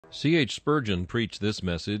C.H. Spurgeon preached this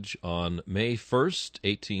message on May 1st,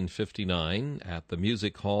 1859, at the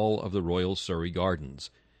Music Hall of the Royal Surrey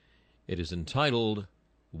Gardens. It is entitled,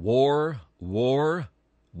 War, War,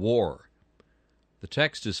 War. The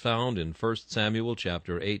text is found in 1 Samuel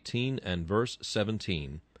chapter 18 and verse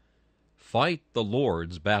 17. Fight the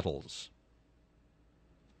Lord's battles.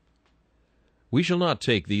 We shall not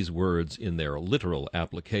take these words in their literal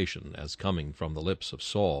application as coming from the lips of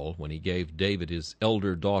Saul when he gave David his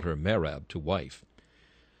elder daughter Merab to wife,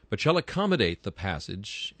 but shall accommodate the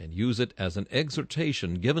passage and use it as an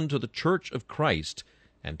exhortation given to the Church of Christ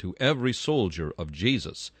and to every soldier of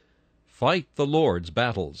Jesus. Fight the Lord's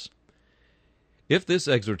battles. If this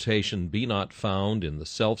exhortation be not found in the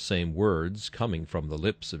selfsame words coming from the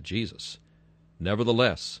lips of Jesus,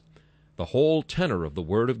 nevertheless, the whole tenor of the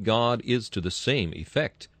Word of God is to the same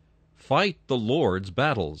effect. Fight the Lord's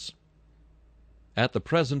battles. At the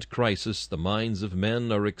present crisis the minds of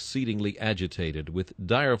men are exceedingly agitated with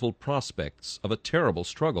direful prospects of a terrible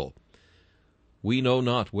struggle. We know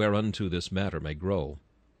not whereunto this matter may grow.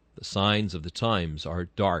 The signs of the times are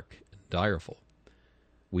dark and direful.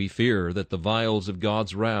 We fear that the vials of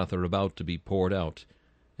God's wrath are about to be poured out,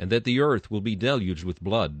 and that the earth will be deluged with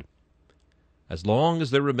blood. As long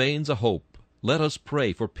as there remains a hope, let us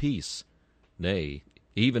pray for peace. Nay,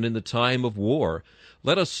 even in the time of war,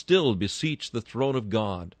 let us still beseech the throne of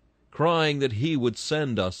God, crying that He would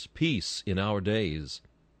send us peace in our days.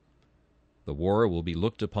 The war will be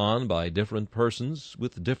looked upon by different persons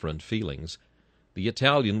with different feelings. The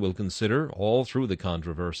Italian will consider, all through the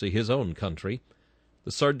controversy, his own country.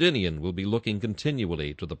 The Sardinian will be looking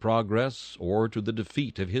continually to the progress or to the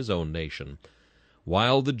defeat of his own nation,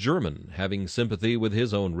 while the German, having sympathy with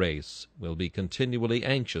his own race, will be continually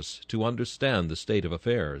anxious to understand the state of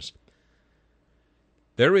affairs.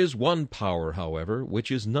 There is one power, however,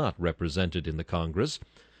 which is not represented in the Congress,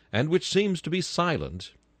 and which seems to be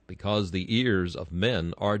silent, because the ears of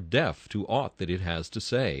men are deaf to aught that it has to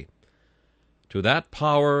say. To that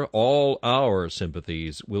power all our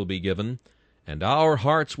sympathies will be given, and our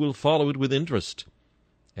hearts will follow it with interest.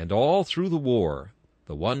 And all through the war,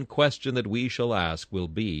 the one question that we shall ask will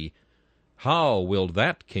be, how will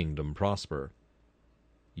that kingdom prosper?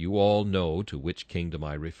 You all know to which kingdom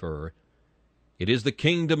I refer. It is the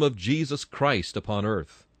kingdom of Jesus Christ upon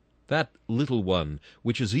earth, that little one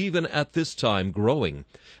which is even at this time growing,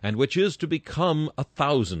 and which is to become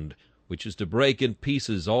 1,000, which is to break in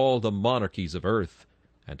pieces all the monarchies of earth,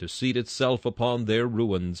 and to seat itself upon their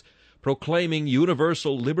ruins, proclaiming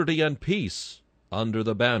universal liberty and peace under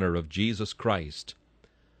the banner of Jesus Christ.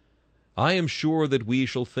 I am sure that we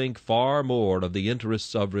shall think far more of the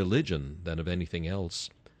interests of religion than of anything else,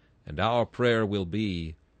 and our prayer will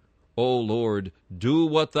be, O Lord, do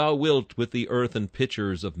what Thou wilt with the earthen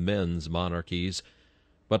pitchers of men's monarchies,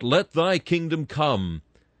 but let Thy kingdom come,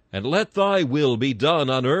 and let Thy will be done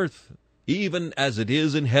on earth, even as it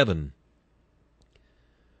is in heaven.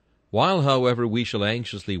 While, however, we shall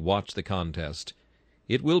anxiously watch the contest,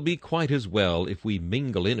 it will be quite as well if we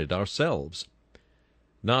mingle in it ourselves.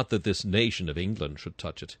 Not that this nation of England should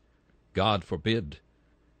touch it. God forbid.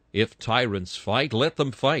 If tyrants fight, let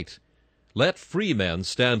them fight. Let free men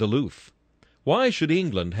stand aloof. Why should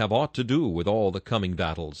England have aught to do with all the coming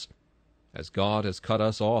battles? As God has cut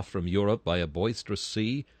us off from Europe by a boisterous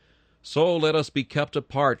sea, so let us be kept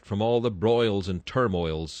apart from all the broils and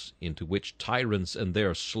turmoils into which tyrants and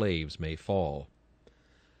their slaves may fall.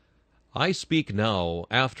 I speak now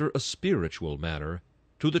after a spiritual manner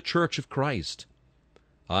to the Church of Christ.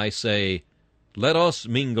 I say, let us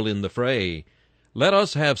mingle in the fray. Let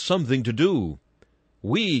us have something to do.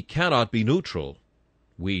 We cannot be neutral.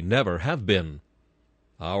 We never have been.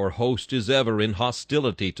 Our host is ever in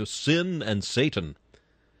hostility to sin and Satan.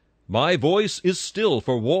 My voice is still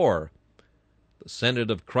for war. The Senate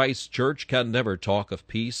of Christ's church can never talk of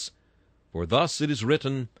peace, for thus it is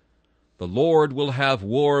written, the Lord will have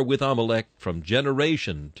war with Amalek from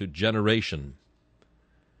generation to generation.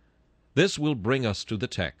 This will bring us to the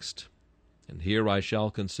text, and here I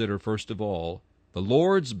shall consider first of all the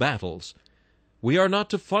Lord's battles. We are not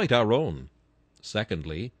to fight our own.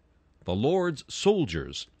 Secondly, the Lord's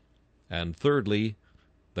soldiers. And thirdly,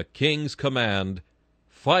 the King's command,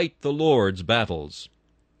 fight the Lord's battles.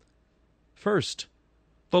 First,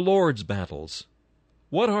 the Lord's battles.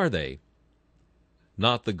 What are they?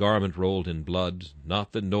 Not the garment rolled in blood,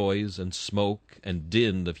 not the noise and smoke and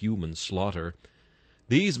din of human slaughter.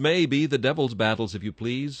 These may be the devil's battles, if you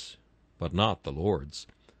please, but not the Lord's.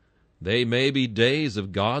 They may be days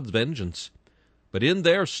of God's vengeance, but in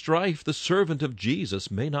their strife the servant of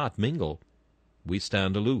Jesus may not mingle. We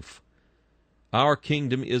stand aloof. Our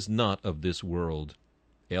kingdom is not of this world.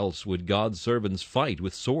 else would God's servants fight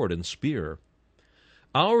with sword and spear.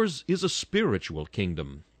 Ours is a spiritual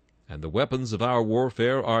kingdom, and the weapons of our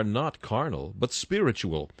warfare are not carnal, but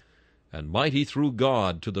spiritual, and mighty through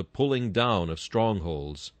God to the pulling down of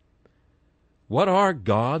strongholds. What are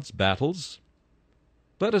God's battles?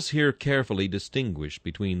 Let us here carefully distinguish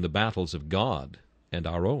between the battles of God and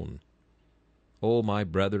our own. O my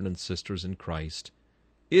brethren and sisters in Christ,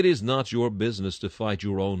 it is not your business to fight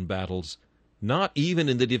your own battles, not even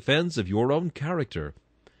in the defense of your own character.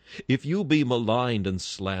 If you be maligned and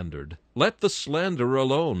slandered, let the slanderer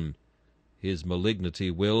alone. His malignity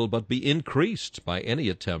will but be increased by any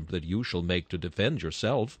attempt that you shall make to defend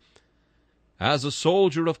yourself. As a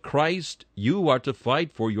soldier of Christ, you are to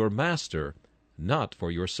fight for your master, not for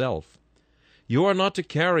yourself. You are not to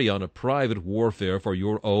carry on a private warfare for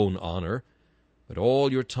your own honor, but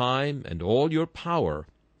all your time and all your power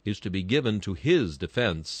is to be given to his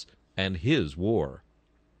defense and his war.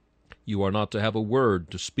 You are not to have a word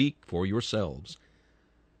to speak for yourselves.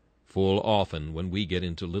 Full often, when we get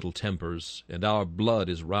into little tempers and our blood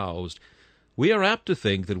is roused, we are apt to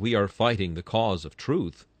think that we are fighting the cause of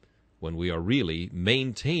truth, when we are really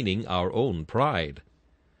maintaining our own pride.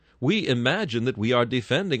 We imagine that we are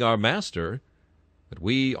defending our master, but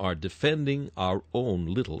we are defending our own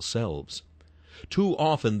little selves. Too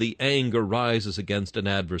often the anger rises against an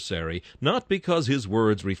adversary, not because his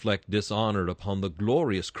words reflect dishonor upon the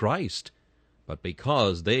glorious Christ, but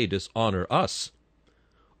because they dishonor us.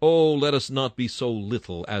 Oh, let us not be so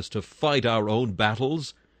little as to fight our own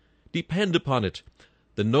battles. Depend upon it,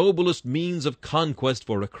 the noblest means of conquest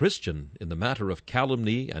for a Christian in the matter of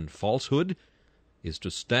calumny and falsehood is to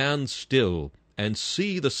stand still and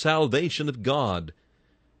see the salvation of God.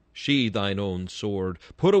 Sheathe thine own sword,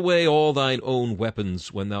 put away all thine own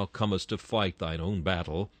weapons when thou comest to fight thine own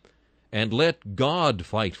battle, and let God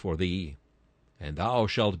fight for thee, and thou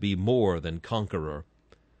shalt be more than conqueror.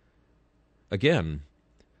 Again,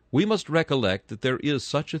 we must recollect that there is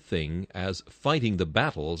such a thing as fighting the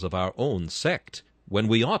battles of our own sect, when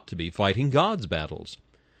we ought to be fighting God's battles.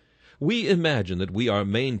 We imagine that we are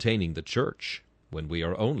maintaining the church, when we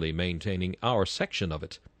are only maintaining our section of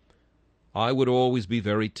it. I would always be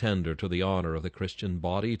very tender to the honor of the Christian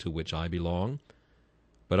body to which I belong,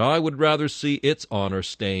 but I would rather see its honor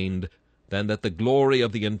stained than that the glory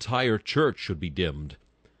of the entire church should be dimmed.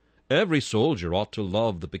 Every soldier ought to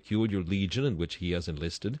love the peculiar legion in which he has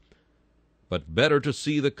enlisted, but better to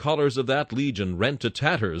see the colors of that legion rent to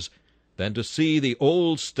tatters than to see the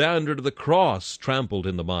old standard of the cross trampled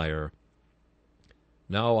in the mire.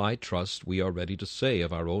 Now I trust we are ready to say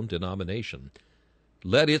of our own denomination,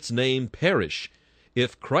 let its name perish,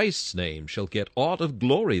 if Christ's name shall get aught of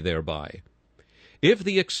glory thereby. If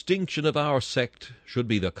the extinction of our sect should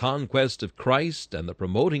be the conquest of Christ and the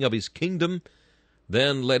promoting of his kingdom,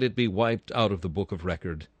 then let it be wiped out of the book of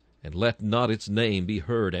record, and let not its name be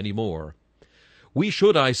heard any more. We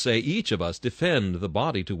should, I say, each of us defend the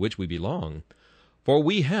body to which we belong, for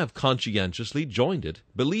we have conscientiously joined it,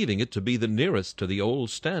 believing it to be the nearest to the old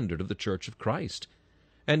standard of the Church of Christ,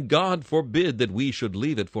 and God forbid that we should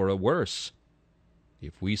leave it for a worse.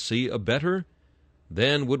 If we see a better,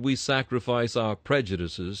 then would we sacrifice our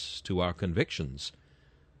prejudices to our convictions.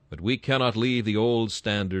 But we cannot leave the old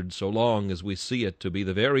standard so long as we see it to be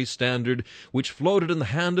the very standard which floated in the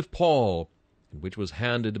hand of Paul, and which was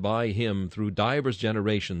handed by him through divers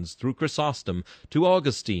generations, through Chrysostom to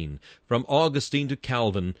Augustine, from Augustine to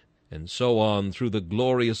Calvin, and so on through the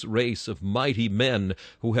glorious race of mighty men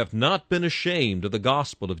who have not been ashamed of the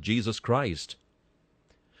gospel of Jesus Christ.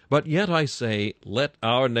 But yet I say, let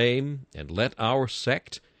our name, and let our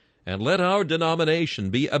sect, and let our denomination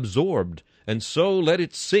be absorbed, and so let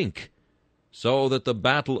it sink, so that the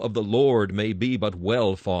battle of the Lord may be but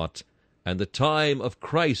well fought, and the time of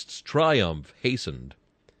Christ's triumph hastened.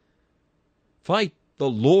 Fight the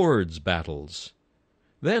Lord's battles.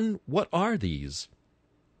 Then what are these?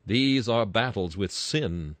 These are battles with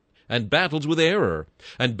sin, and battles with error,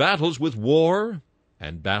 and battles with war,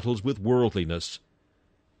 and battles with worldliness.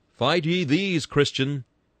 Fight ye these, Christian,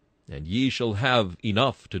 and ye shall have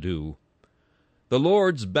enough to do. The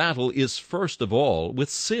Lord's battle is first of all with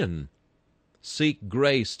sin. Seek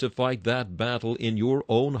grace to fight that battle in your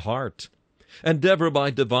own heart. Endeavor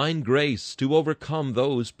by divine grace to overcome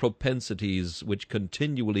those propensities which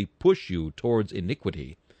continually push you towards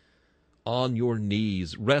iniquity. On your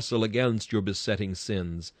knees wrestle against your besetting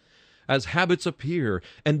sins. As habits appear,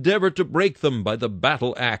 endeavor to break them by the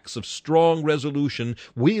battle-axe of strong resolution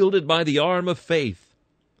wielded by the arm of faith.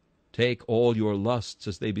 Take all your lusts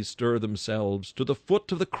as they bestir themselves to the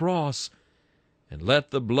foot of the cross, and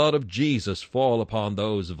let the blood of Jesus fall upon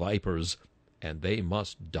those vipers. and they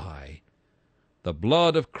must die. The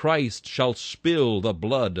blood of Christ shall spill the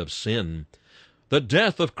blood of sin. The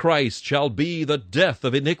death of Christ shall be the death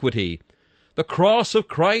of iniquity. The cross of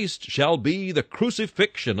Christ shall be the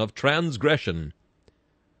crucifixion of transgression.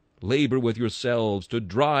 Labor with yourselves to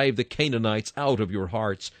drive the Canaanites out of your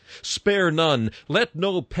hearts. Spare none, let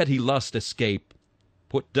no petty lust escape.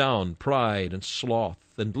 Put down pride and sloth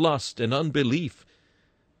and lust and unbelief.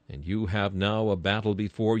 And you have now a battle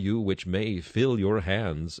before you which may fill your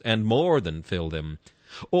hands, and more than fill them.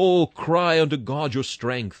 O cry unto God your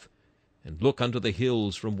strength, and look unto the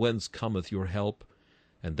hills from whence cometh your help,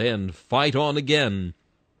 and then fight on again.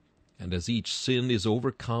 And as each sin is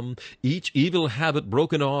overcome, each evil habit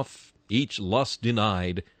broken off, each lust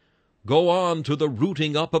denied, go on to the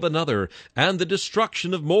rooting up of another, and the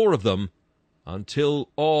destruction of more of them, until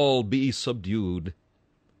all be subdued.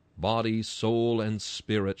 Body, soul, and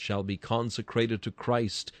spirit shall be consecrated to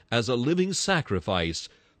Christ as a living sacrifice,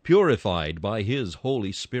 purified by his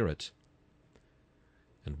Holy Spirit.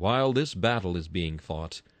 And while this battle is being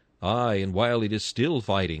fought, aye, and while it is still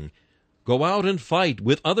fighting, go out and fight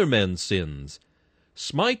with other men's sins.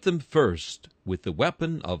 Smite them first with the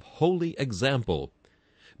weapon of holy example.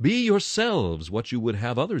 Be yourselves what you would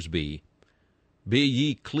have others be. Be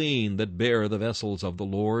ye clean that bear the vessels of the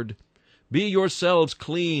Lord. Be yourselves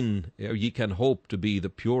clean, ere ye can hope to be the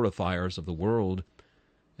purifiers of the world.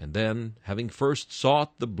 And then, having first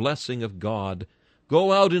sought the blessing of God,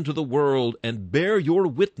 go out into the world and bear your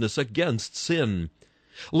witness against sin.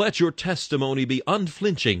 Let your testimony be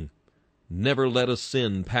unflinching. Never let a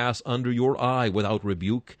sin pass under your eye without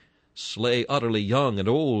rebuke. Slay utterly young and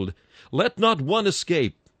old. Let not one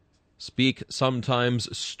escape. Speak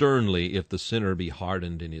sometimes sternly if the sinner be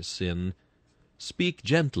hardened in his sin. Speak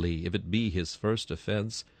gently if it be his first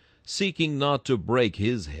offense, seeking not to break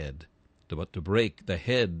his head, but to break the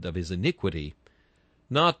head of his iniquity.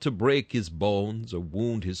 Not to break his bones or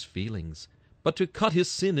wound his feelings, but to cut his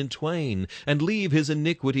sin in twain, and leave his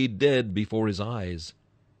iniquity dead before his eyes.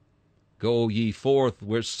 Go ye forth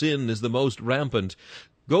where sin is the most rampant.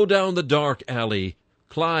 Go down the dark alley,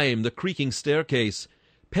 climb the creaking staircase,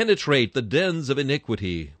 penetrate the dens of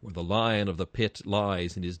iniquity, where the lion of the pit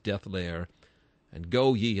lies in his death lair. And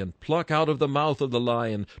go ye and pluck out of the mouth of the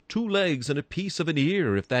lion 2 legs and a piece of an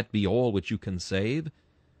ear, if that be all which you can save.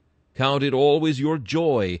 Count it always your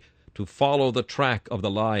joy to follow the track of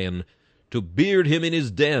the lion, to beard him in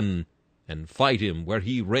his den, and fight him where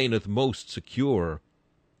he reigneth most secure.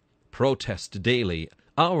 Protest daily,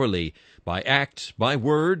 hourly, by act, by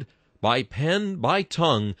word, by pen, by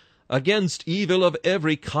tongue, against evil of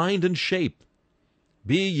every kind and shape.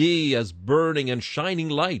 Be ye as burning and shining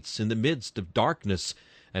lights in the midst of darkness,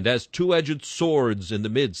 and as 2-edged swords in the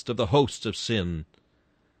midst of the hosts of sin.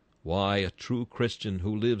 Why, a true Christian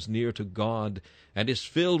who lives near to God, and is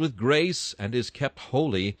filled with grace, and is kept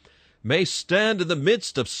holy, may stand in the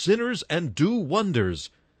midst of sinners and do wonders.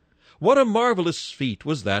 What a marvelous feat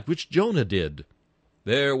was that which Jonah did!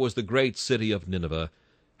 There was the great city of Nineveh,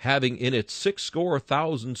 having in it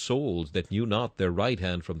 60,000 souls that knew not their right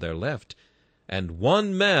hand from their left, and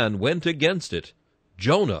one man went against it,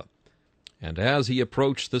 Jonah. And as he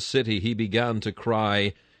approached the city, he began to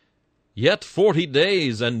cry, Yet 40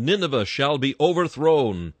 days, and Nineveh shall be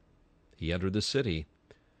overthrown. He entered the city.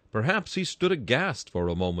 Perhaps he stood aghast for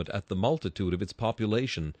a moment at the multitude of its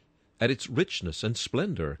population, at its richness and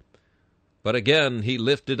splendor. But again he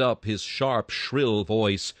lifted up his sharp, shrill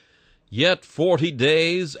voice, Yet 40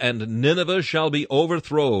 days, and Nineveh shall be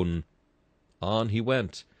overthrown. On he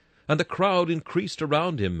went, and the crowd increased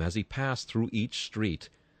around him as he passed through each street.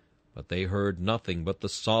 But they heard nothing but the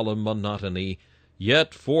solemn monotony,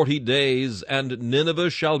 Yet 40 days, and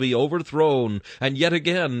Nineveh shall be overthrown, and yet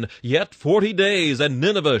again, Yet 40 days, and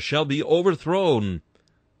Nineveh shall be overthrown.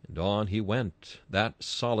 And on he went, that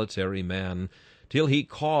solitary man, till he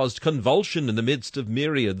caused convulsion in the midst of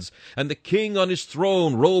myriads, and the king on his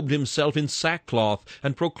throne robed himself in sackcloth,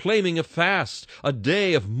 and proclaiming a fast, a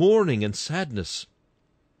day of mourning and sadness.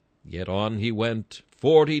 Yet on he went,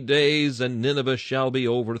 40 days, and Nineveh shall be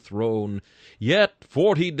overthrown. Yet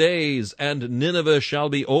 40 days, and Nineveh shall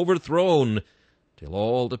be overthrown, till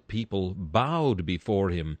all the people bowed before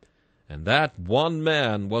him, and that one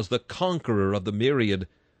man was the conqueror of the myriad.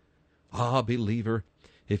 Ah, believer,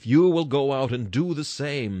 if you will go out and do the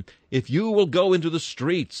same, if you will go into the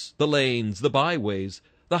streets, the lanes, the byways,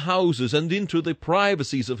 the houses, and into the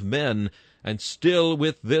privacies of men, and still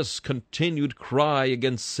with this continued cry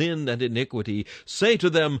against sin and iniquity, say to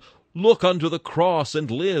them, Look unto the cross and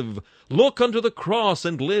live! Look unto the cross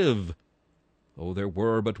and live! Oh, there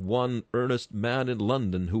were but one earnest man in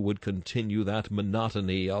London who would continue that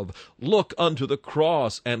monotony of "Look unto the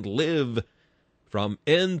cross and live." From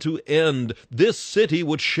end to end this city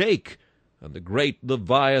would shake, and the great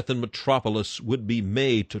Leviathan metropolis would be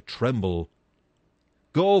made to tremble.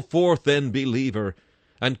 Go forth then, believer,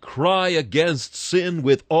 and cry against sin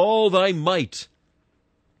with all thy might.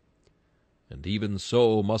 And even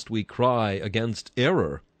so must we cry against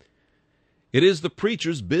error. It is the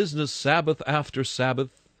preacher's business Sabbath after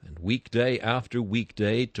Sabbath, and weekday after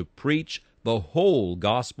weekday, to preach the whole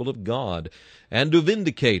gospel of God, and to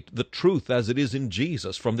vindicate the truth as it is in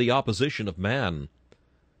Jesus from the opposition of man.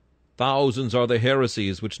 Thousands are the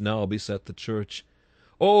heresies which now beset the church.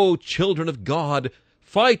 O children of God,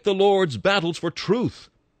 fight the Lord's battles for truth.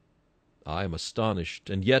 I am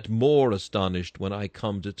astonished, and yet more astonished, when I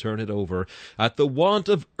come to turn it over, at the want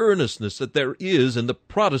of earnestness that there is in the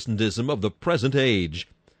Protestantism of the present age.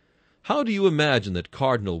 How do you imagine that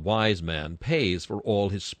Cardinal Wiseman pays for all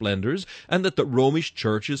his splendors, and that the Romish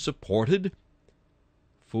Church is supported?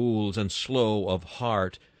 Fools and slow of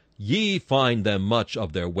heart, ye find them much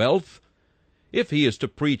of their wealth. If he is to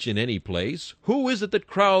preach in any place, who is it that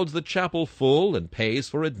crowds the chapel full and pays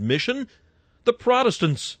for admission? The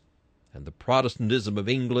Protestants. And the Protestantism of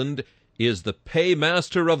England is the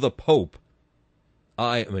paymaster of the Pope.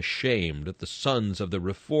 I am ashamed that the sons of the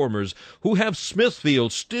Reformers, who have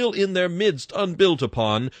Smithfield still in their midst unbuilt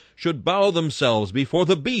upon, should bow themselves before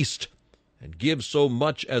the beast, and give so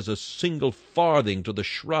much as a single farthing to the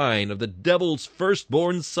shrine of the devil's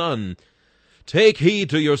firstborn son. Take heed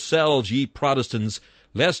to yourselves, ye Protestants,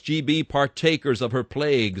 lest ye be partakers of her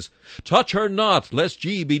plagues. Touch her not, lest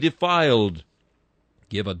ye be defiled.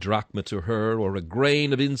 Give a drachma to her, or a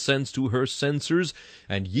grain of incense to her censers,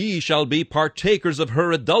 and ye shall be partakers of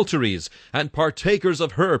her adulteries, and partakers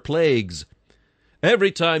of her plagues.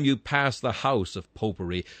 Every time you pass the house of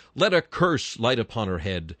popery, let a curse light upon her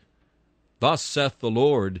head. Thus saith the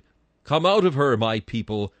Lord, Come out of her, my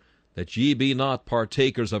people, that ye be not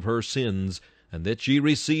partakers of her sins, and that ye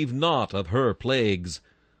receive not of her plagues.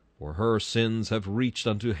 For her sins have reached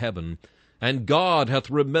unto heaven, and God hath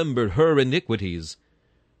remembered her iniquities.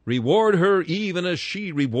 Reward her even as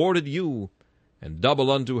she rewarded you, and double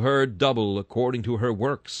unto her double according to her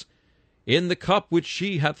works. In the cup which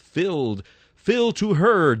she hath filled, fill to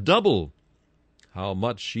her double. How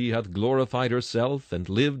much she hath glorified herself, and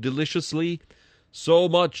lived deliciously, so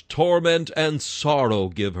much torment and sorrow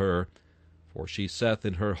give her. For she saith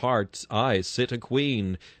in her heart, I sit a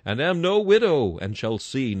queen, and am no widow, and shall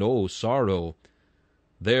see no sorrow.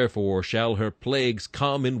 Therefore shall her plagues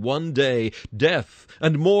come in one day, death,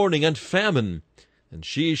 and mourning, and famine, and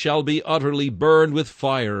she shall be utterly burned with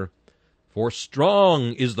fire. For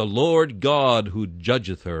strong is the Lord God who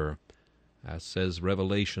judgeth her, as says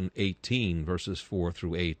Revelation 18, verses 4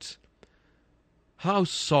 through 8. How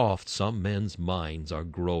soft some men's minds are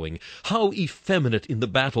growing, how effeminate in the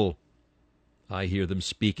battle! I hear them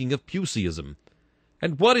speaking of Puseyism.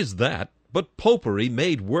 And what is that but popery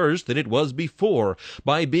made worse than it was before,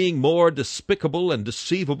 by being more despicable and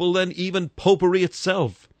deceivable than even popery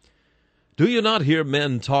itself? Do you not hear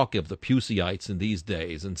men talk of the Puseyites in these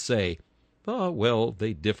days, and say, well,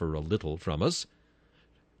 they differ a little from us?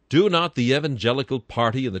 Do not the Evangelical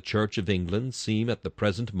party in the Church of England seem at the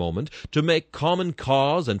present moment to make common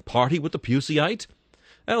cause and party with the Puseyite?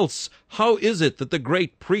 Else, how is it that the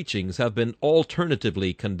great preachings have been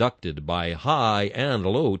alternatively conducted by high and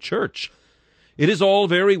low church? It is all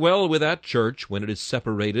very well with that church when it is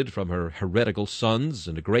separated from her heretical sons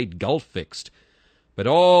and a great gulf fixed. But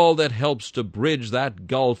all that helps to bridge that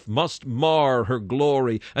gulf must mar her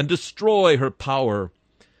glory and destroy her power.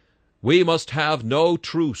 We must have no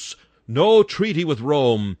truce, no treaty with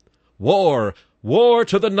Rome. War, war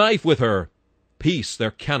to the knife with her. Peace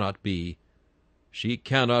there cannot be. She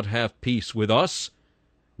cannot have peace with us.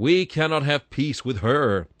 We cannot have peace with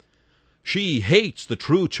her. She hates the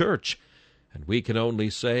true church, and we can only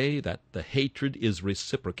say that the hatred is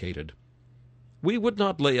reciprocated. We would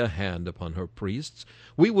not lay a hand upon her priests.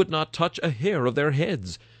 We would not touch a hair of their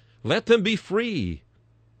heads. Let them be free.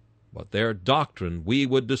 But their doctrine we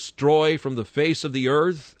would destroy from the face of the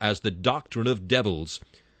earth as the doctrine of devils.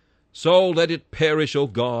 So let it perish, O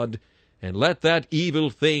God, and let that evil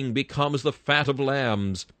thing become as the fat of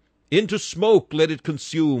lambs. Into smoke let it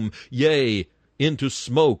consume, yea, into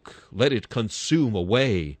smoke let it consume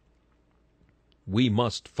away. We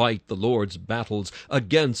must fight the Lord's battles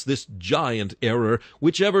against this giant error,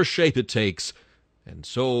 whichever shape it takes, and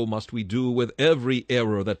so must we do with every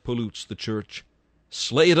error that pollutes the church.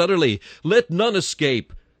 Slay it utterly, let none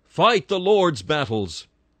escape. Fight the Lord's battles.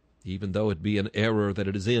 Even though it be an error that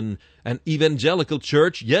it is in an evangelical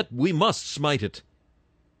church, yet we must smite it.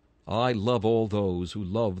 I love all those who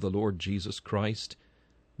love the Lord Jesus Christ,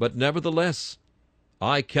 but nevertheless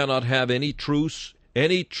I cannot have any truce,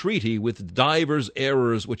 any treaty with divers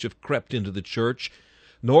errors which have crept into the church,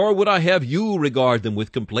 nor would I have you regard them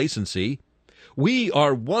with complacency. We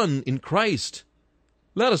are one in Christ.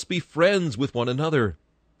 Let us be friends with one another,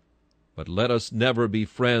 but let us never be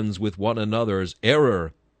friends with one another's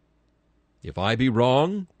error. If I be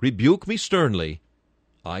wrong, rebuke me sternly.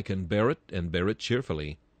 I can bear it, and bear it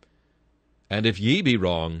cheerfully. And if ye be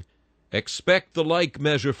wrong, expect the like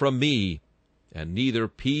measure from me, and neither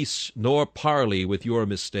peace nor parley with your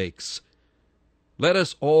mistakes. Let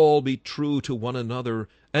us all be true to one another,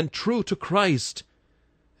 and true to Christ.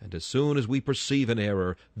 And as soon as we perceive an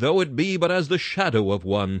error, though it be but as the shadow of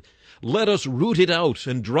one, let us root it out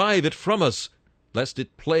and drive it from us, lest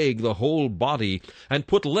it plague the whole body, and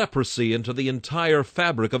put leprosy into the entire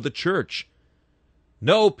fabric of the church.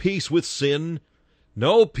 No peace with sin,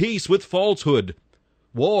 no peace with falsehood.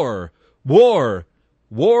 War, war,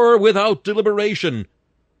 war without deliberation,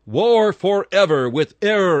 war forever with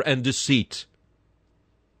error and deceit.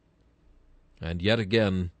 And yet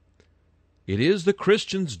again, it is the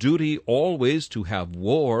Christian's duty always to have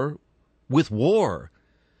war with war.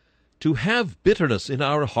 To have bitterness in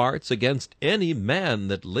our hearts against any man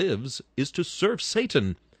that lives is to serve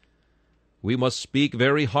Satan. We must speak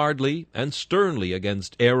very hardly and sternly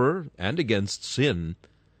against error and against sin.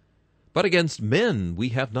 But against men we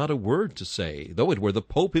have not a word to say, though it were the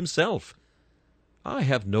Pope himself. I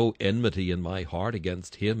have no enmity in my heart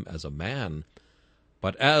against him as a man,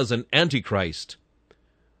 but as an Antichrist.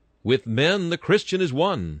 With men the Christian is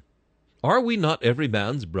one. Are we not every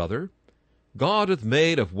man's brother? God hath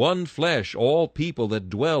made of one flesh all people that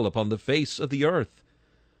dwell upon the face of the earth.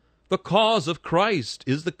 The cause of Christ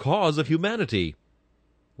is the cause of humanity.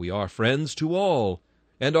 We are friends to all,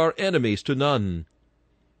 and are enemies to none.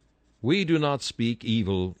 We do not speak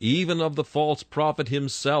evil even of the false prophet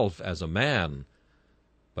himself as a man,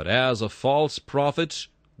 but as a false prophet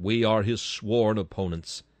we are his sworn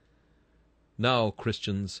opponents. Now,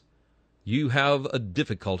 Christians, you have a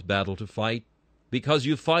difficult battle to fight, because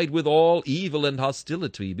you fight with all evil and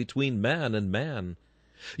hostility between man and man.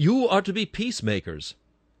 You are to be peacemakers.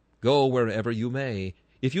 Go wherever you may.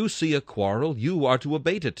 If you see a quarrel, you are to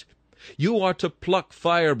abate it. You are to pluck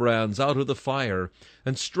firebrands out of the fire,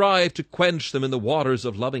 and strive to quench them in the waters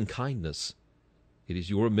of loving kindness. It is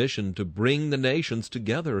your mission to bring the nations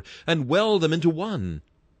together, and weld them into one.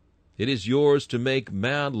 It is yours to make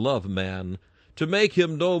man love man, to make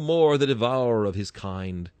him no more the devourer of his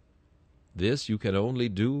kind. This you can only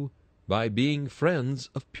do by being friends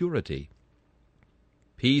of purity.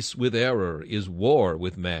 Peace with error is war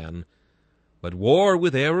with man, but war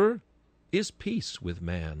with error is peace with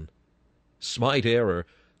man. Smite error,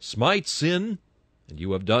 smite sin, and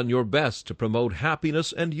you have done your best to promote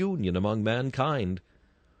happiness and union among mankind.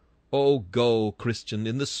 Oh, go, Christian,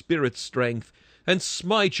 in the Spirit's strength, and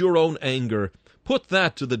smite your own anger, put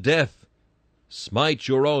that to the death. Smite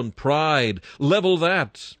your own pride, level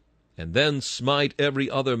that, and then smite every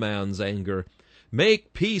other man's anger.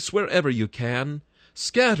 Make peace wherever you can.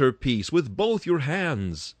 Scatter peace with both your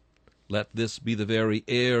hands. Let this be the very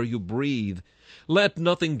air you breathe. Let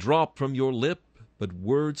nothing drop from your lip but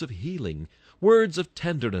words of healing, words of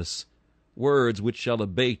tenderness, words which shall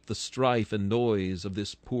abate the strife and noise of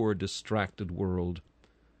this poor distracted world.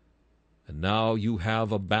 And now you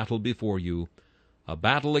have a battle before you, a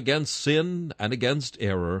battle against sin and against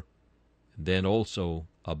error, and then also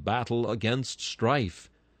a battle against strife,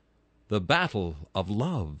 the battle of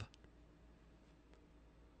love.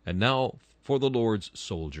 And now for the Lord's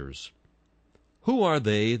soldiers. Who are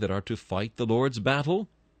they that are to fight the Lord's battle?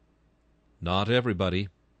 Not everybody.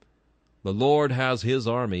 The Lord has his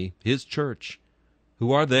army, his church.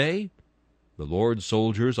 Who are they? The Lord's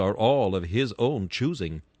soldiers are all of his own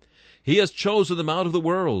choosing. He has chosen them out of the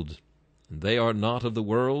world, and they are not of the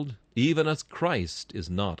world, even as Christ is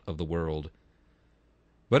not of the world.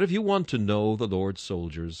 But if you want to know the Lord's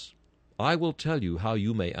soldiers, I will tell you how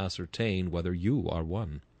you may ascertain whether you are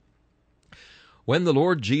one. When the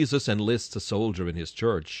Lord Jesus enlists a soldier in his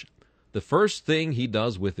church, the first thing he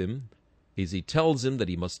does with him is he tells him that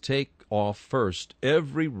he must take off first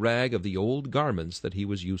every rag of the old garments that he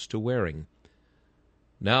was used to wearing.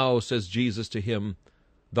 Now, says Jesus to him,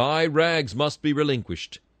 thy rags must be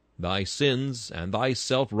relinquished. Thy sins and thy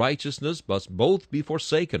self-righteousness must both be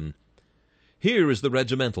forsaken. Here is the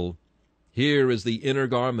regimental. Here is the inner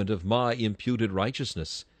garment of my imputed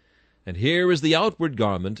righteousness. And here is the outward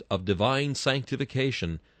garment of divine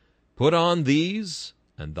sanctification. Put on these,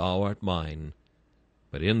 and thou art mine.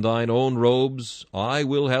 But in thine own robes I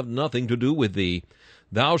will have nothing to do with thee.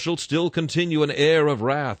 Thou shalt still continue an heir of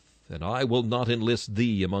wrath, and I will not enlist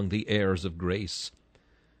thee among the heirs of grace.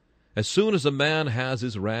 As soon as a man has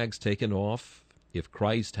his rags taken off, if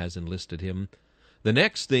Christ has enlisted him, the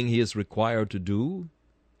next thing he is required to do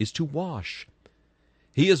is to wash.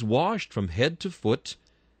 He is washed from head to foot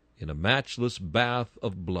in a matchless bath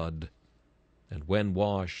of blood. And when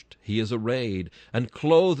washed, he is arrayed and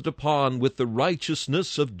clothed upon with the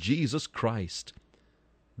righteousness of Jesus Christ.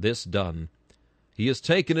 This done, he is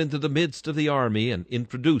taken into the midst of the army and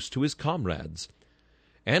introduced to his comrades.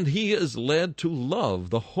 And he is led to love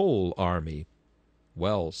the whole army.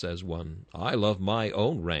 Well, says one, I love my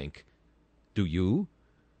own rank. Do you?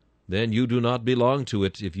 Then you do not belong to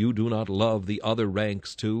it if you do not love the other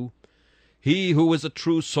ranks too. He who is a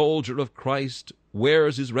true soldier of Christ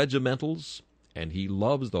wears his regimentals, and he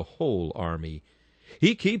loves the whole army.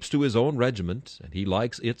 He keeps to his own regiment, and he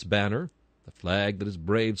likes its banner, the flag that has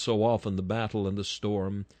braved so often the battle and the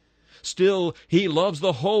storm. Still, he loves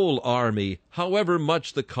the whole army, however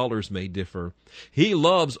much the colors may differ. He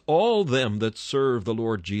loves all them that serve the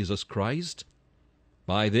Lord Jesus Christ.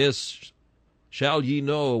 By this shall ye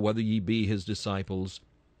know whether ye be his disciples,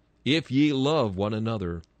 if ye love one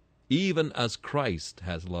another, even as Christ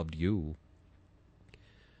has loved you.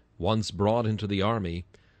 Once brought into the army,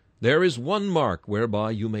 there is one mark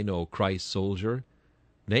whereby you may know Christ's soldier,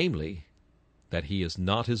 namely, that he is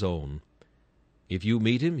not his own. If you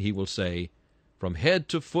meet him, he will say, From head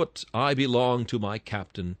to foot I belong to my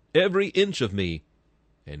captain, every inch of me.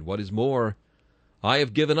 And what is more, I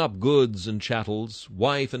have given up goods and chattels,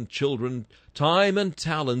 wife and children, time and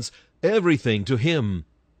talents, everything to him.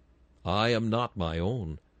 I am not my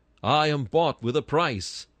own. I am bought with a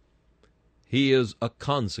price. He is a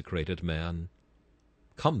consecrated man.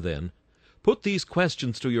 Come then, put these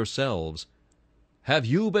questions to yourselves. Have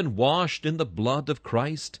you been washed in the blood of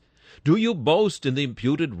Christ? Do you boast in the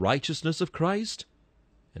imputed righteousness of Christ?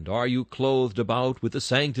 And are you clothed about with the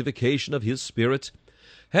sanctification of his Spirit?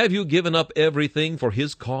 Have you given up everything for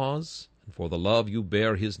his cause, and for the love you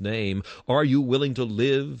bear his name? Are you willing to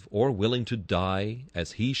live or willing to die,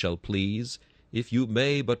 as he shall please, if you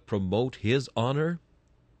may but promote his honor?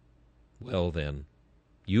 Well then,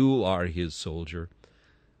 you are his soldier,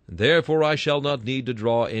 and therefore I shall not need to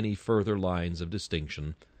draw any further lines of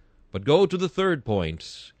distinction, but go to the third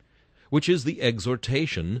point, which is the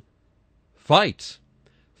exhortation, Fight!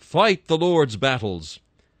 Fight the Lord's battles!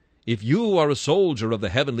 If you are a soldier of the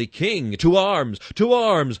heavenly King, to arms! To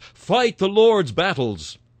arms! Fight the Lord's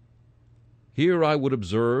battles! Here I would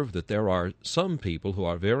observe that there are some people who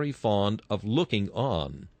are very fond of looking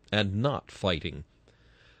on and not fighting.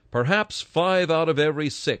 Perhaps 5 out of every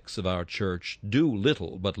 6 of our church do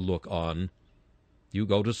little but look on. You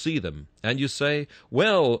go to see them, and you say,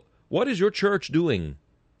 Well, what is your church doing?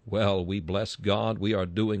 Well, we bless God, we are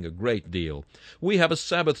doing a great deal. We have a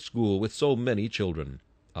Sabbath school with so many children.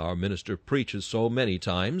 Our minister preaches so many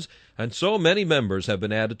times, and so many members have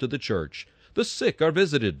been added to the church. The sick are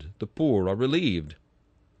visited, the poor are relieved.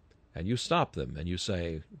 And you stop them, and you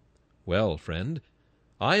say, Well, friend,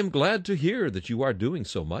 I am glad to hear that you are doing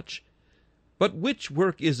so much. But which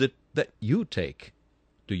work is it that you take?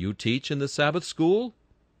 Do you teach in the Sabbath school?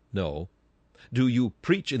 No. Do you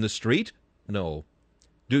preach in the street? No.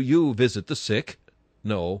 Do you visit the sick?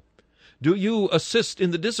 No. Do you assist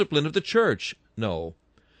in the discipline of the church? No.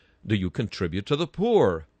 Do you contribute to the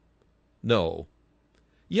poor? No.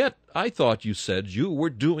 Yet I thought you said you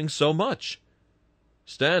were doing so much.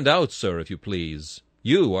 Stand out, sir, if you please.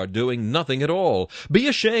 You are doing nothing at all. Be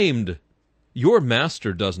ashamed. Your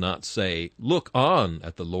master does not say, Look on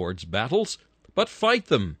at the Lord's battles, but fight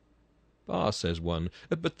them. Ah, says one,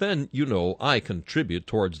 but then, you know, I contribute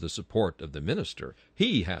towards the support of the minister.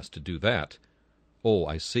 He has to do that. Oh,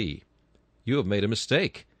 I see. You have made a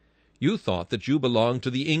mistake. You thought that you belonged to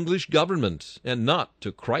the English government, and not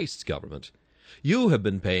to Christ's government. You have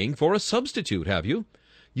been paying for a substitute, have you?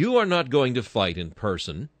 You are not going to fight in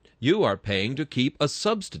person. You are paying to keep a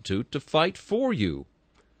substitute to fight for you.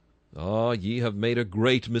 Ah, ye have made a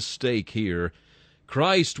great mistake here.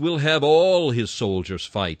 Christ will have all his soldiers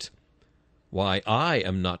fight. Why, I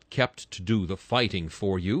am not kept to do the fighting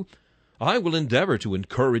for you. I will endeavor to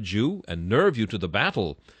encourage you and nerve you to the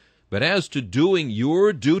battle. But as to doing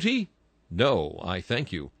your duty, no, I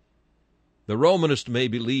thank you. The Romanist may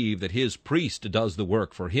believe that his priest does the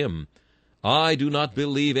work for him. I do not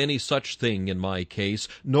believe any such thing in my case,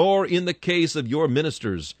 nor in the case of your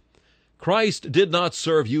ministers. Christ did not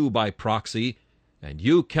serve you by proxy, and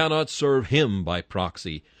you cannot serve him by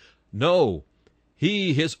proxy. No,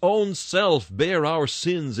 He his own self bare our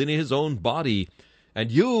sins in his own body.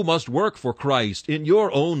 And you must work for Christ in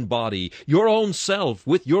your own body, your own self,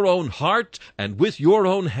 with your own heart, and with your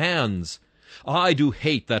own hands. I do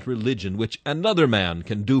hate that religion which another man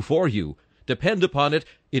can do for you. Depend upon it,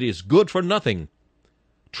 it is good for nothing.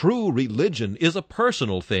 True religion is a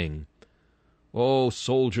personal thing. O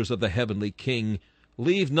soldiers of the heavenly King,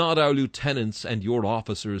 leave not our lieutenants and your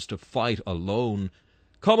officers to fight alone.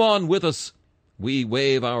 Come on with us. We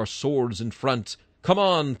wave our swords in front. Come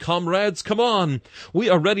on, comrades, come on! We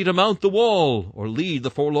are ready to mount the wall, or lead the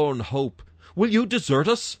forlorn hope. Will you desert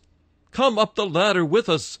us? Come up the ladder with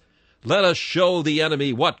us. Let us show the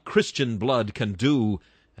enemy what Christian blood can do,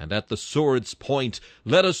 and at the sword's point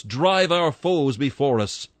let us drive our foes before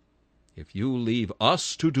us. If you leave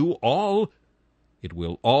us to do all, it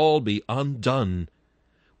will all be undone.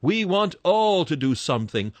 We want all to do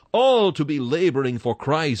something, all to be laboring for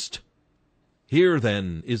Christ. Here,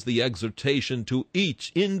 then, is the exhortation to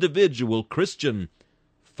each individual Christian.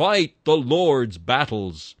 Fight the Lord's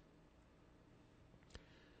battles.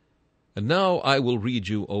 And now I will read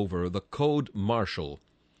you over the code martial,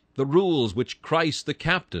 the rules which Christ the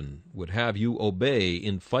captain would have you obey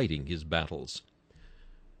in fighting his battles.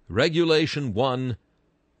 Regulation 1.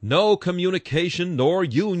 No communication nor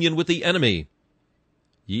union with the enemy.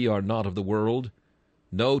 Ye are not of the world.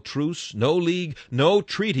 No truce, no league, no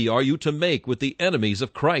treaty are you to make with the enemies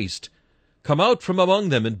of Christ. Come out from among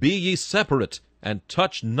them, and be ye separate, and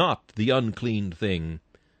touch not the unclean thing.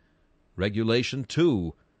 Regulation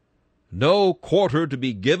 2. No quarter to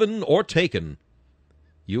be given or taken.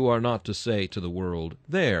 You are not to say to the world,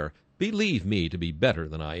 There, believe me to be better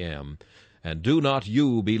than I am. And do not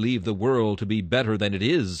you believe the world to be better than it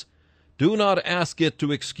is. Do not ask it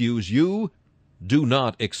to excuse you. Do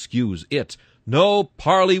not excuse it. No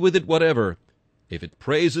parley with it whatever. If it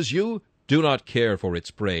praises you, do not care for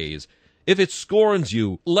its praise. If it scorns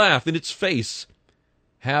you, laugh in its face.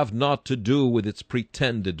 Have not to do with its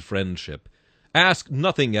pretended friendship. Ask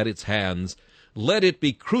nothing at its hands. Let it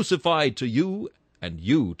be crucified to you, and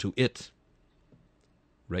you to it.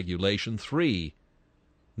 Regulation 3.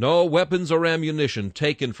 No weapons or ammunition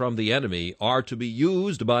taken from the enemy are to be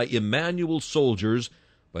used by Emmanuel soldiers,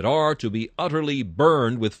 but are to be utterly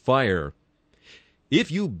burned with fire. If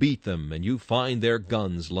you beat them, and you find their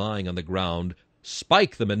guns lying on the ground,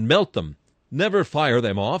 spike them and melt them. Never fire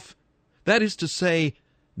them off. That is to say,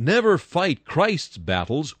 never fight Christ's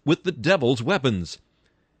battles with the devil's weapons.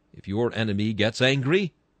 If your enemy gets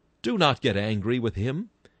angry, do not get angry with him.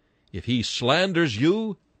 If he slanders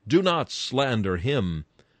you, do not slander him.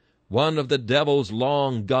 One of the devil's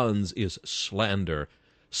long guns is slander.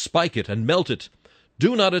 Spike it and melt it.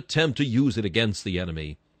 Do not attempt to use it against the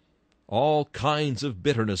enemy. All kinds of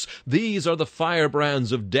bitterness, these are the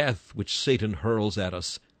firebrands of death which Satan hurls at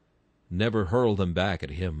us. Never hurl them back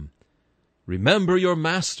at him. Remember your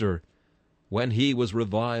Master. When he was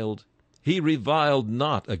reviled, he reviled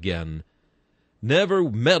not again. Never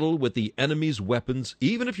meddle with the enemy's weapons,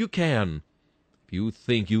 even if you can. If you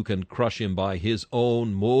think you can crush him by his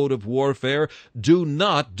own mode of warfare, do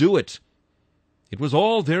not do it. It was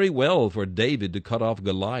all very well for David to cut off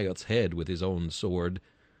Goliath's head with his own sword,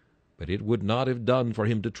 but it would not have done for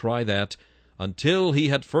him to try that until he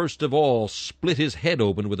had first of all split his head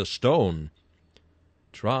open with a stone.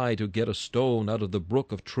 Try to get a stone out of the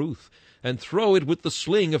brook of truth, and throw it with the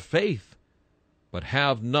sling of faith. But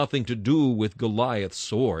have nothing to do with Goliath's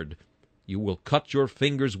sword. You will cut your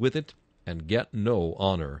fingers with it, and get no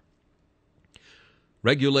honor.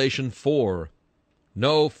 Regulation 4.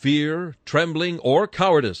 No fear, trembling, or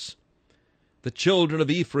cowardice. The children of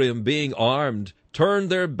Ephraim, being armed, turned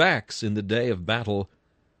their backs in the day of battle.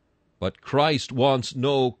 But Christ wants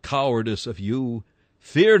no cowardice of you.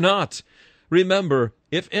 Fear not. Remember,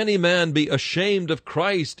 if any man be ashamed of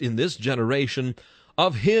Christ in this generation,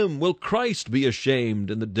 of him will Christ be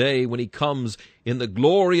ashamed in the day when he comes in the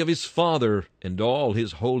glory of his Father and all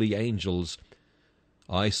his holy angels.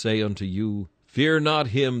 I say unto you, fear not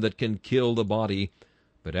him that can kill the body,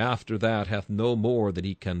 but after that hath no more that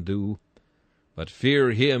he can do. But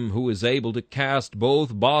fear him who is able to cast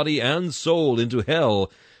both body and soul into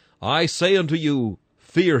hell. I say unto you,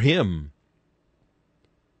 fear him.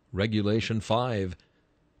 Regulation 5.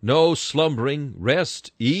 No slumbering,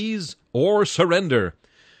 rest, ease, or surrender.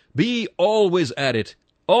 Be always at it,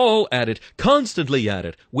 all at it, constantly at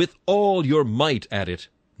it, with all your might at it.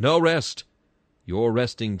 No rest. Your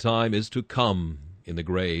resting time is to come in the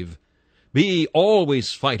grave. Be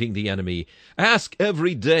always fighting the enemy. Ask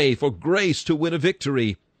every day for grace to win a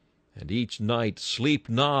victory. And each night sleep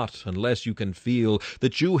not unless you can feel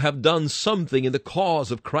that you have done something in the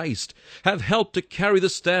cause of Christ, have helped to carry the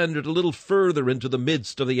standard a little further into the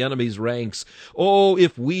midst of the enemy's ranks. Oh,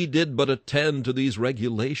 if we did but attend to these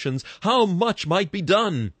regulations, how much might be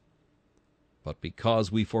done! But because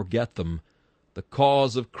we forget them, the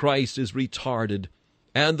cause of Christ is retarded,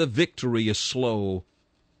 and the victory is slow.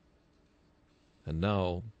 And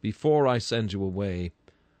now, before I send you away,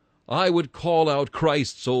 I would call out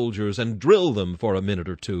Christ's soldiers and drill them for a minute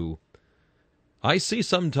or two. I see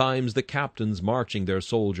sometimes the captains marching their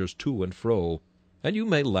soldiers to and fro, and you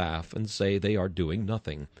may laugh and say they are doing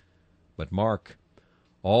nothing. But mark,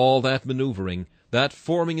 all that maneuvering, that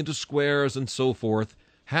forming into squares and so forth,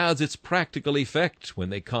 has its practical effect when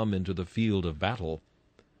they come into the field of battle.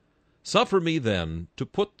 Suffer me, then, to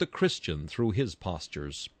put the Christian through his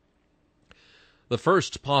postures. The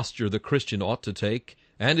first posture the Christian ought to take,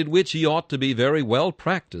 and in which he ought to be very well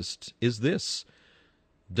practised, is this: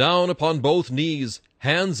 down upon both knees,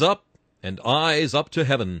 hands up, and eyes up to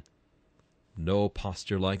heaven. No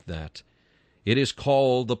posture like that. It is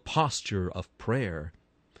called the posture of prayer.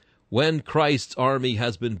 When Christ's army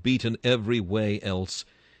has been beaten every way else,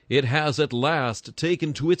 it has at last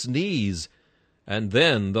taken to its knees, and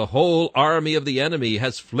then the whole army of the enemy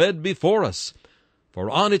has fled before us.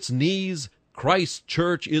 For on its knees Christ's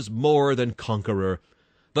church is more than conqueror.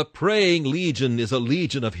 The praying legion is a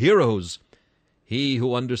legion of heroes. He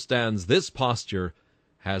who understands this posture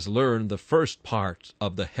has learned the first part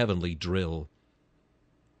of the heavenly drill.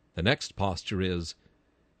 The next posture is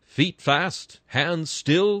feet fast, hands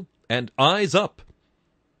still, and eyes up.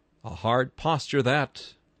 A hard posture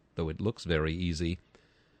that, though it looks very easy.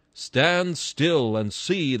 Stand still and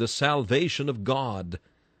see the salvation of God.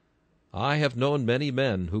 I have known many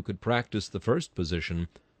men who could practice the first position,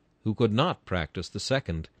 who could not practice the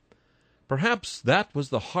second. Perhaps that was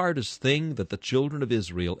the hardest thing that the children of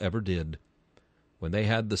Israel ever did. When they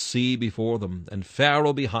had the sea before them and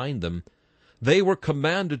Pharaoh behind them, they were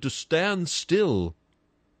commanded to stand still.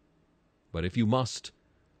 But if you must,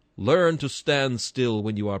 learn to stand still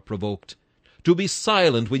when you are provoked, to be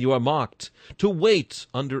silent when you are mocked, to wait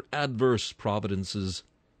under adverse providences,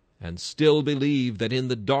 and still believe that in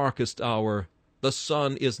the darkest hour the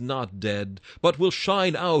sun is not dead, but will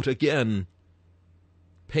shine out again.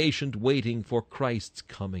 Patient waiting for Christ's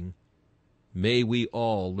coming. May we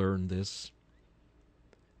all learn this.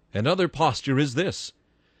 Another posture is this: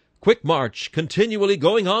 quick march, continually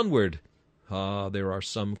going onward. There are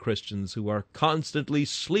some Christians who are constantly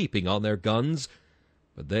sleeping on their guns,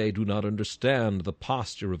 but they do not understand the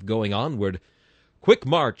posture of going onward. Quick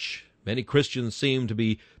march. Many Christians seem to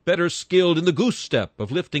be better skilled in the goose step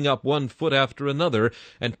of lifting up one foot after another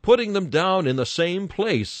and putting them down in the same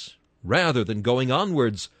place, rather than going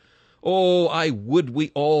onwards. Oh, I would we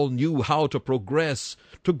all knew how to progress,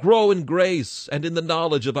 to grow in grace and in the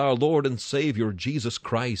knowledge of our Lord and Saviour Jesus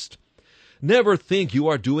Christ. Never think you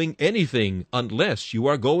are doing anything unless you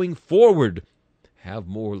are going forward. Have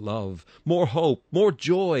more love, more hope, more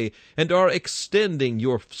joy, and are extending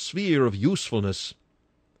your sphere of usefulness.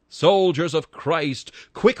 Soldiers of Christ,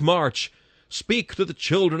 quick march! Speak to the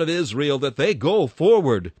children of Israel that they go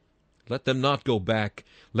forward. Let them not go back.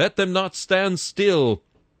 Let them not stand still.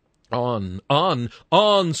 On,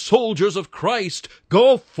 soldiers of Christ,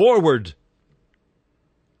 go forward!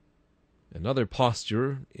 Another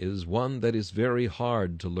posture is one that is very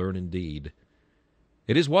hard to learn indeed.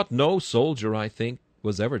 It is what no soldier, I think,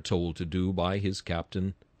 was ever told to do by his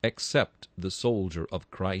captain, except the soldier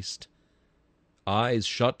of Christ. Eyes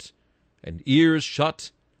shut, and ears shut,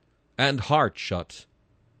 and heart shut.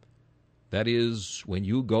 That is, when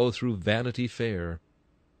you go through Vanity Fair.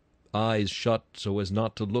 Eyes shut so as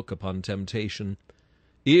not to look upon temptation.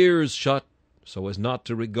 Ears shut so as not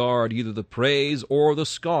to regard either the praise or the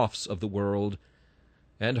scoffs of the world.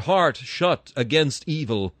 And heart shut against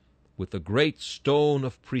evil with the great stone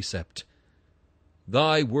of precept.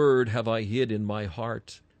 Thy word have I hid in my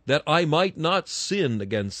heart, that I might not sin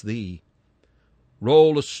against thee.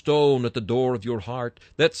 Roll a stone at the door of your heart,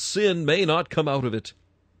 that sin may not come out of it.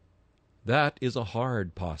 That is a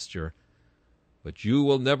hard posture, but you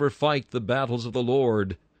will never fight the battles of the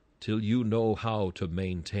Lord till you know how to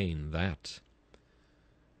maintain that.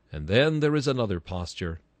 And then there is another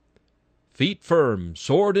posture. Feet firm,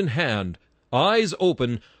 sword in hand, eyes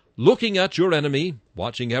open, looking at your enemy,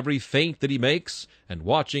 watching every feint that he makes, and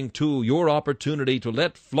watching, too, your opportunity to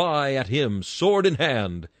let fly at him, sword in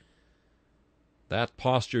hand. That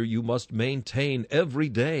posture you must maintain every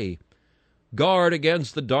day. Guard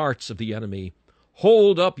against the darts of the enemy.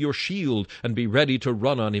 Hold up your shield, and be ready to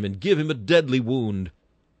run on him and give him a deadly wound.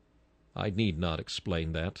 I need not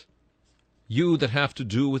explain that. You that have to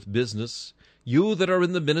do with business, you that are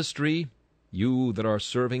in the ministry, you that are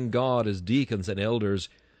serving God as deacons and elders,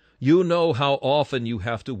 you know how often you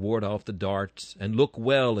have to ward off the darts and look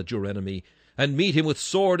well at your enemy, and meet him with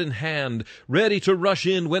sword in hand, ready to rush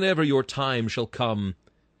in whenever your time shall come.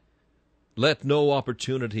 Let no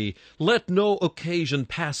opportunity, let no occasion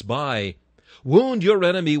pass by. Wound your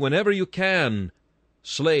enemy whenever you can.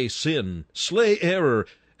 Slay sin, slay error,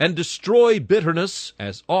 and destroy bitterness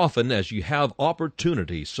as often as you have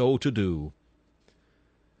opportunity so to do.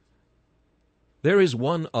 There is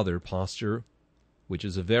one other posture, which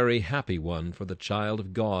is a very happy one for the child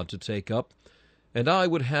of God to take up, and I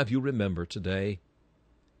would have you remember today.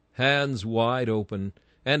 Hands wide open,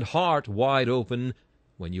 and heart wide open,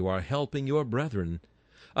 when you are helping your brethren,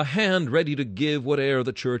 a hand ready to give whate'er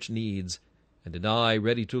the church needs, and an eye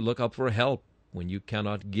ready to look up for help when you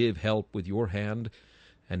cannot give help with your hand,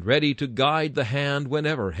 and ready to guide the hand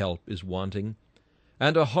whenever help is wanting,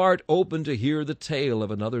 and a heart open to hear the tale of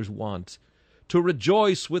another's want, to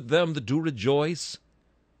rejoice with them that do rejoice,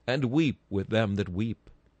 and weep with them that weep.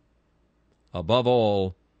 Above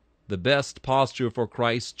all, the best posture for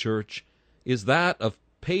Christ's church is that of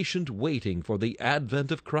patient waiting for the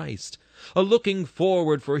advent of Christ, a looking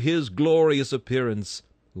forward for his glorious appearance,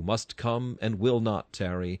 who must come and will not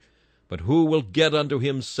tarry, but who will get unto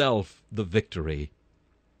himself the victory.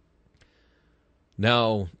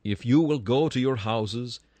 Now, if you will go to your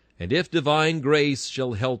houses, and if divine grace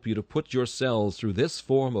shall help you to put yourselves through this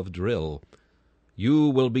form of drill, you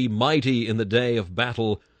will be mighty in the day of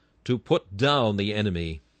battle to put down the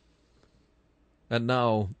enemy. And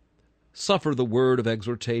now, suffer the word of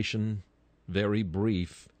exhortation, very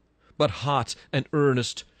brief, but hot and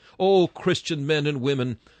earnest. O Christian men and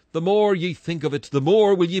women, the more ye think of it, the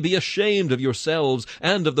more will ye be ashamed of yourselves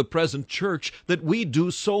and of the present church, that we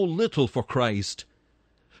do so little for Christ.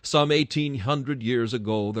 Some 1800 years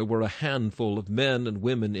ago there were a handful of men and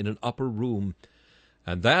women in an upper room,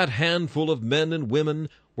 and that handful of men and women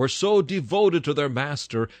were so devoted to their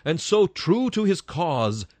master and so true to his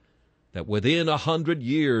cause that within 100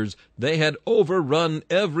 years they had overrun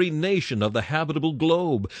every nation of the habitable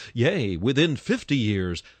globe. Yea, within 50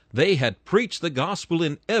 years they had preached the gospel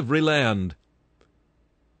in every land.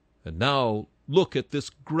 And now look at this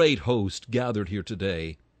great host gathered here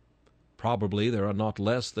today. Probably there are not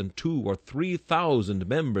less than 2,000 or 3,000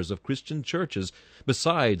 members of Christian churches,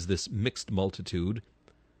 besides this mixed multitude.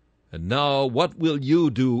 And now what will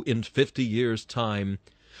you do in 50 years' time?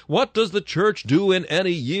 What does the church do in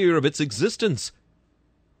any year of its existence?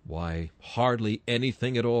 Why, hardly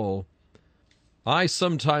anything at all. I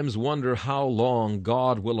sometimes wonder how long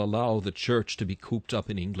God will allow the church to be cooped up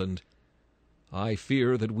in England. I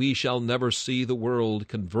fear that we shall never see the world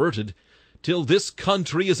converted till this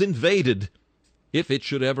country is invaded. If it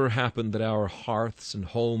should ever happen that our hearths and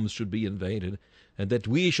homes should be invaded, and that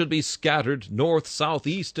we should be scattered north, south,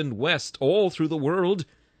 east, and west all through the world,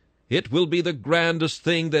 it will be the grandest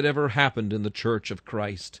thing that ever happened in the church of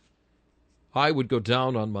Christ. I would go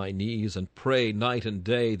down on my knees and pray night and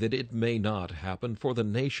day that it may not happen for the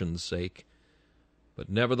nation's sake. But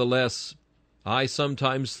nevertheless, I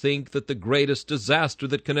sometimes think that the greatest disaster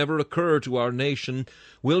that can ever occur to our nation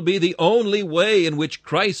will be the only way in which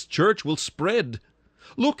Christ's church will spread.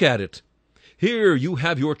 Look at it. Here you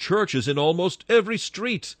have your churches in almost every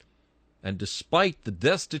street, and despite the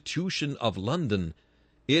destitution of London,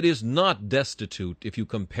 it is not destitute if you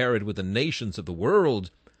compare it with the nations of the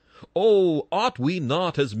world. Oh, ought we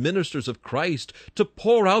not, as ministers of Christ, to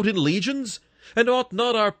pour out in legions? And ought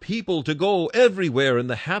not our people to go everywhere in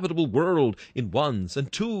the habitable world, in ones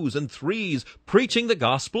and twos and threes, preaching the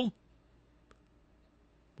gospel?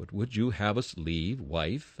 But would you have us leave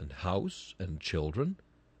wife and house and children?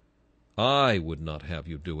 I would not have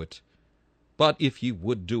you do it. But if ye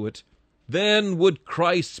would do it, then would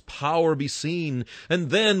Christ's power be seen,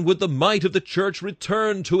 and then would the might of the church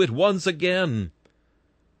return to it once again.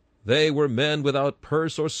 They were men without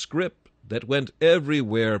purse or scrip, that went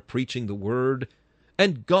everywhere preaching the word,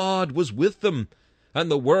 and God was with them, and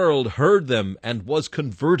the world heard them and was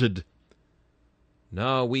converted.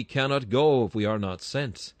 Now we cannot go if we are not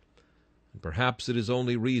sent, and perhaps it is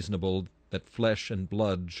only reasonable that flesh and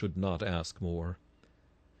blood should not ask more.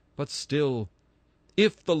 But still,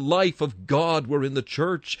 if the life of God were in the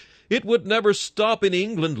church, it would never stop in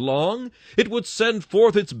England long. It would send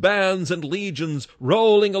forth its bands and legions,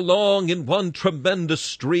 rolling along in one tremendous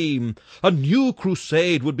stream. A new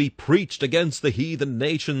crusade would be preached against the heathen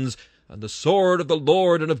nations, and the sword of the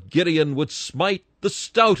Lord and of Gideon would smite the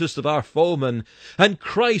stoutest of our foemen, and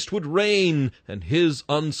Christ would reign, and his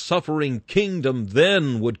unsuffering kingdom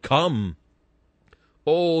then would come.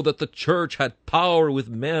 Oh, that the church had power with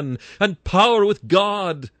men and power with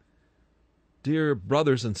God! Dear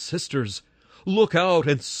brothers and sisters, look out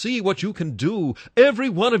and see what you can do, every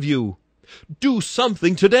one of you. Do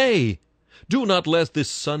something today. Do not let this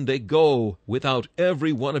Sunday go without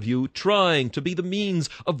every one of you trying to be the means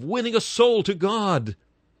of winning a soul to God.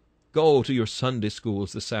 Go to your Sunday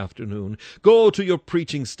schools this afternoon. Go to your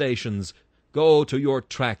preaching stations. Go to your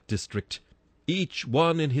tract district, each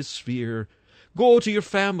one in his sphere. Go to your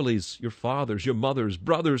families, your fathers, your mothers,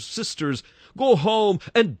 brothers, sisters. Go home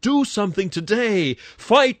and do something today.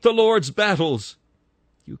 Fight the Lord's battles.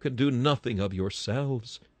 You can do nothing of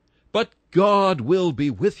yourselves, but God will be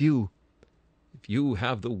with you. If you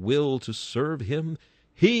have the will to serve him,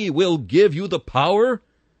 he will give you the power.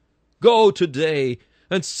 Go today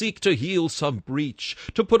and seek to heal some breach,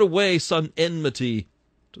 to put away some enmity,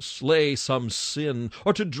 to slay some sin,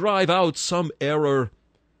 or to drive out some error.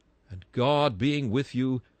 And God being with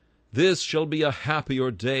you, this shall be a happier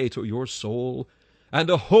day to your soul, and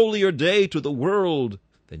a holier day to the world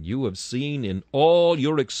than you have seen in all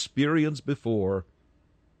your experience before.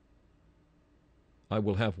 I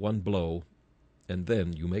will have one blow, and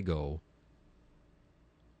then you may go.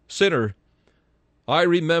 Sinner, I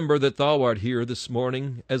remember that thou art here this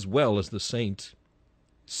morning as well as the saint.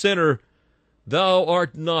 Sinner, thou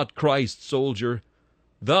art not Christ's soldier.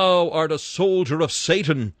 Thou art a soldier of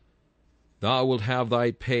Satan. Thou wilt have thy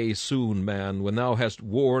pay soon, man, when thou hast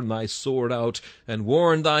worn thy sword out, and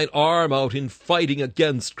worn thine arm out in fighting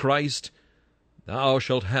against Christ. Thou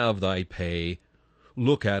shalt have thy pay.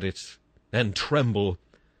 Look at it, and tremble.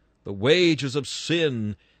 The wages of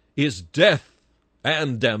sin is death,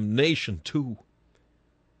 and damnation too.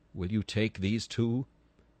 Will you take these too?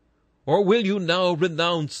 Or will you now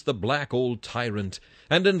renounce the black old tyrant,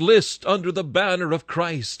 and enlist under the banner of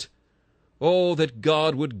Christ? Oh, that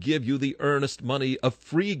God would give you the earnest money of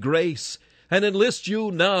free grace, and enlist you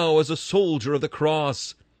now as a soldier of the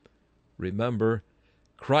cross. Remember,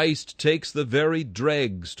 Christ takes the very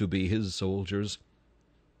dregs to be his soldiers.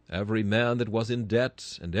 Every man that was in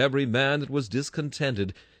debt, and every man that was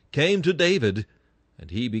discontented, came to David, and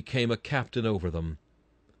he became a captain over them.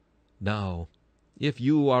 Now, if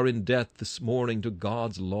you are in debt this morning to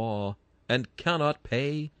God's law, and cannot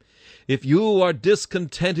pay, if you are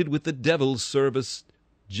discontented with the devil's service,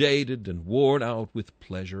 jaded and worn out with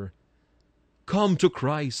pleasure, come to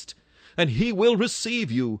Christ, and he will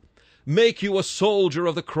receive you, make you a soldier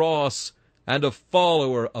of the cross, and a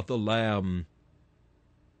follower of the Lamb.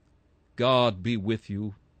 God be with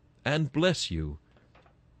you, and bless you,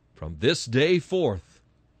 from this day forth,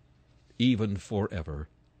 even forever.